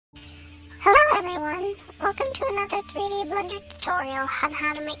everyone, welcome to another 3D Blender tutorial on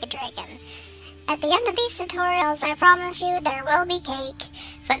how to make a dragon. At the end of these tutorials, I promise you there will be cake,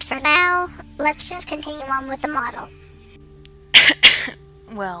 but for now, let's just continue on with the model.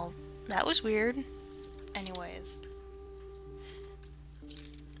 Well, that was weird. Anyways.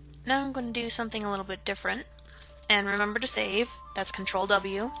 Now I'm going to do something a little bit different. And remember to save. That's Control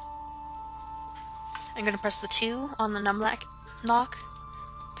W. I'm going to press the 2 on the numlock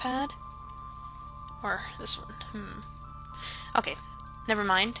pad. Or this one. Okay, never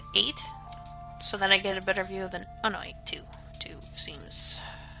mind. 8. So that I get a better view of the... Oh no, 8. 2. 2 seems...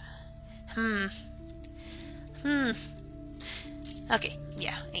 Okay,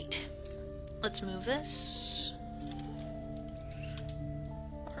 yeah, 8. Let's move this.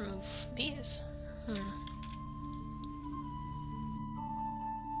 Or move these.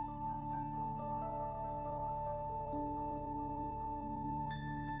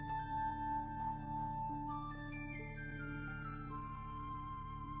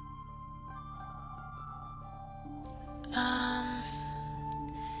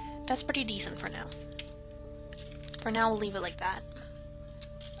 That's pretty decent for now. For now, we'll leave it like that.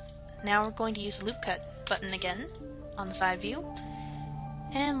 Now we're going to use the loop cut button again on the side view.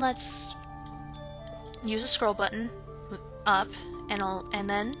 And let's use the scroll button up and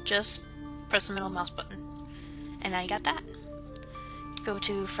then just press the middle mouse button. And now you got that. Go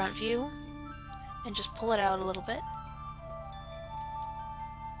to front view and just pull it out a little bit.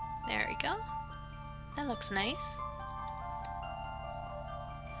 There we go. That looks nice.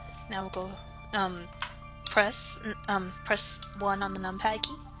 Now we'll go press 1 on the numpad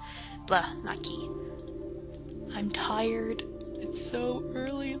key. Blah, not key. I'm tired. It's so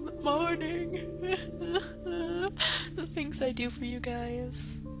early in the morning. The things I do for you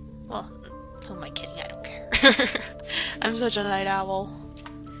guys. Well, who am I kidding? I don't care. I'm such a night owl.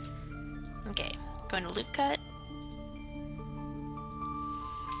 Okay, going to loop cut.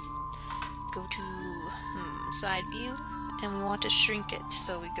 Go to side view, and we want to shrink it.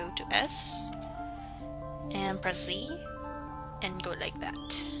 So we go to S and press Z and go like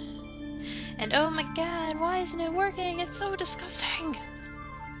that. And oh my god, why isn't it working? It's so disgusting!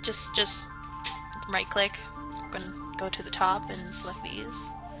 Just right click, go to the top and select these.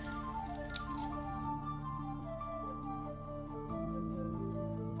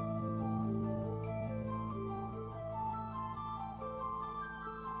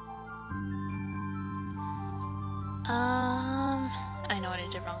 I know what I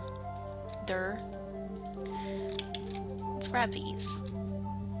did wrong. Let's grab these.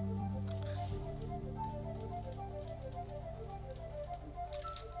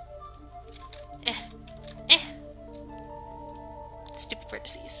 Stupid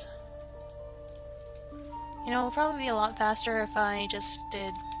vertices. You know, it would probably be a lot faster if I just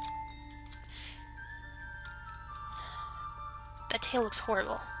did... That tail looks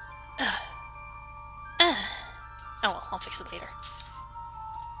horrible. Oh well, I'll fix it later.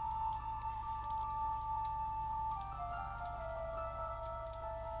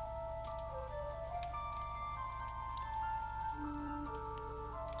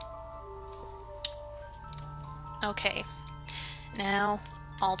 Okay, now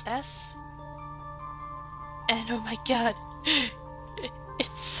Alt S, and oh my god,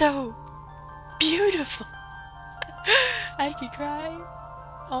 it's so beautiful. I could cry,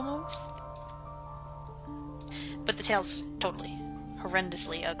 almost. But the tail's totally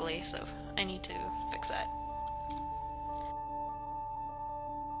horrendously ugly, so I need to fix that.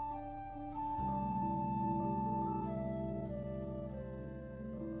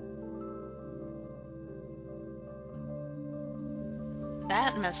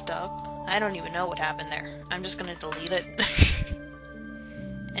 That messed up. I don't even know what happened there. I'm just gonna delete it.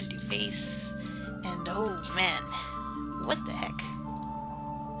 And do face. And oh man. What the heck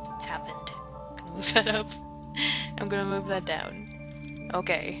happened? Gonna move that up. I'm gonna move that down.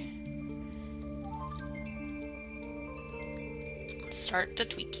 Okay. Let's start the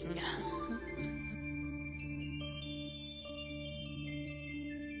tweaking.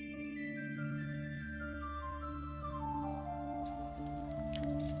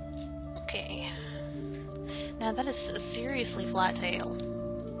 Okay. Now that is a seriously flat tail.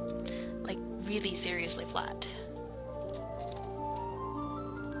 Like, really seriously flat.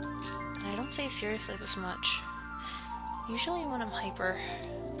 And I don't say seriously this much. Usually when I'm hyper...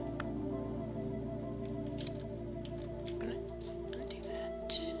 I'm gonna undo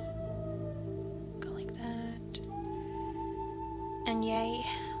that. Go like that. And yay,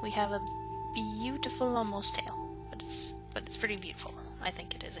 we have a beautiful almost tail. But it's pretty beautiful. I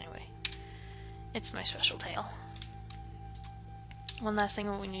think it is anyway. It's my special tail. One last thing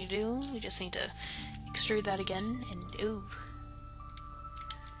what we need to do, we just need to extrude that again, and ooh.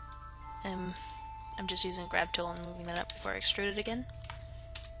 I'm just using a grab tool and moving that up before I extrude it again.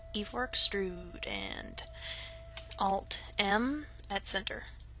 E for extrude, and Alt M at center.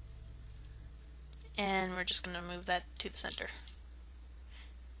 And we're just going to move that to the center.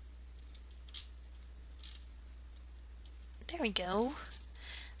 There we go.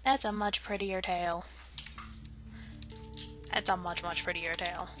 That's a much prettier tail. That's a much, much prettier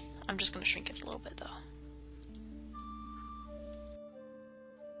tail. I'm just going to shrink it a little bit though.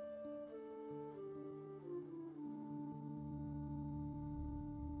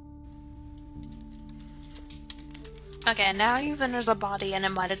 Okay, now you've finished the body, and it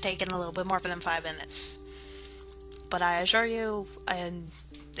might have taken a little bit more than 5 minutes. But I assure you,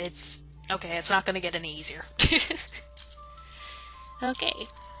 it's okay, it's not going to get any easier. Okay.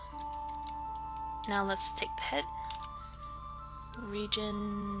 Now let's take the head.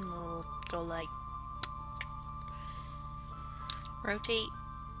 Region, we'll go like... rotate.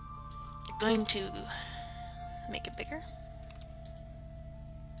 Going to make it bigger.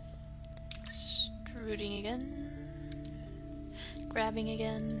 Extruding again. Grabbing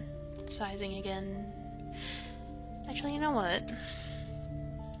again, sizing again. Actually, you know what?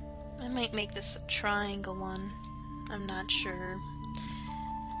 I might make this a triangle one. I'm not sure.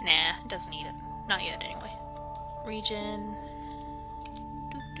 Nah, it doesn't need it. Not yet, anyway. Region.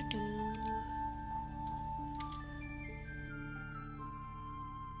 Doo-doo-doo.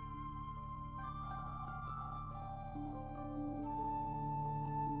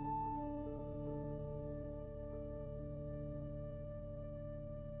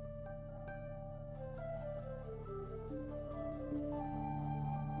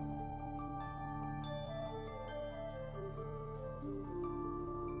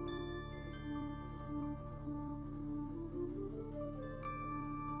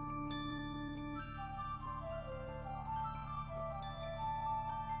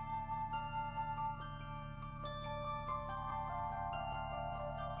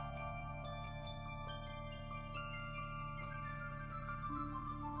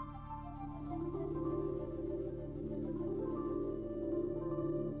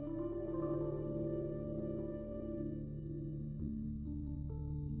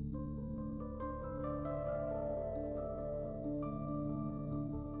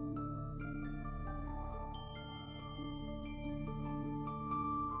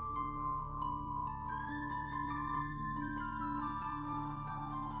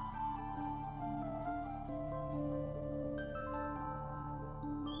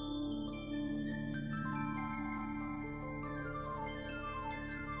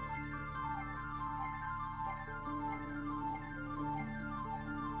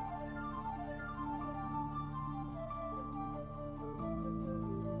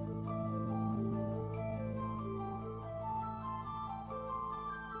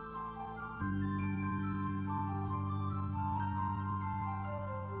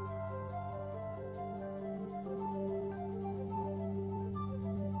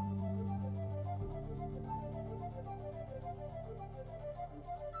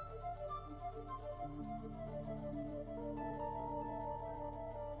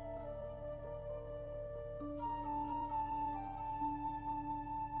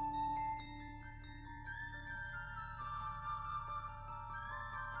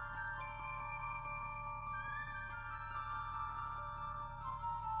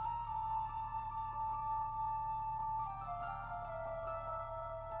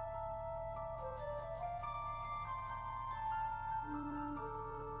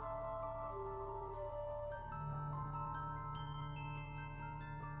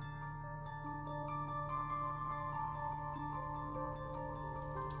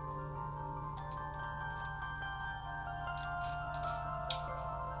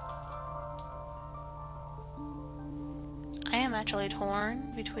 I am actually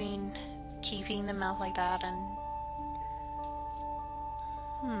torn between keeping the mouth like that and...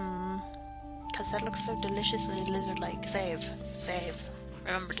 because that looks so deliciously lizard-like. Save. Save.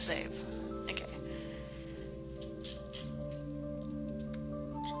 Remember to save. Okay.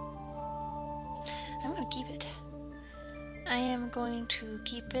 I'm gonna keep it. I am going to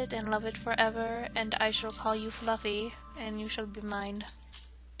keep it and love it forever, and I shall call you Fluffy, and you shall be mine.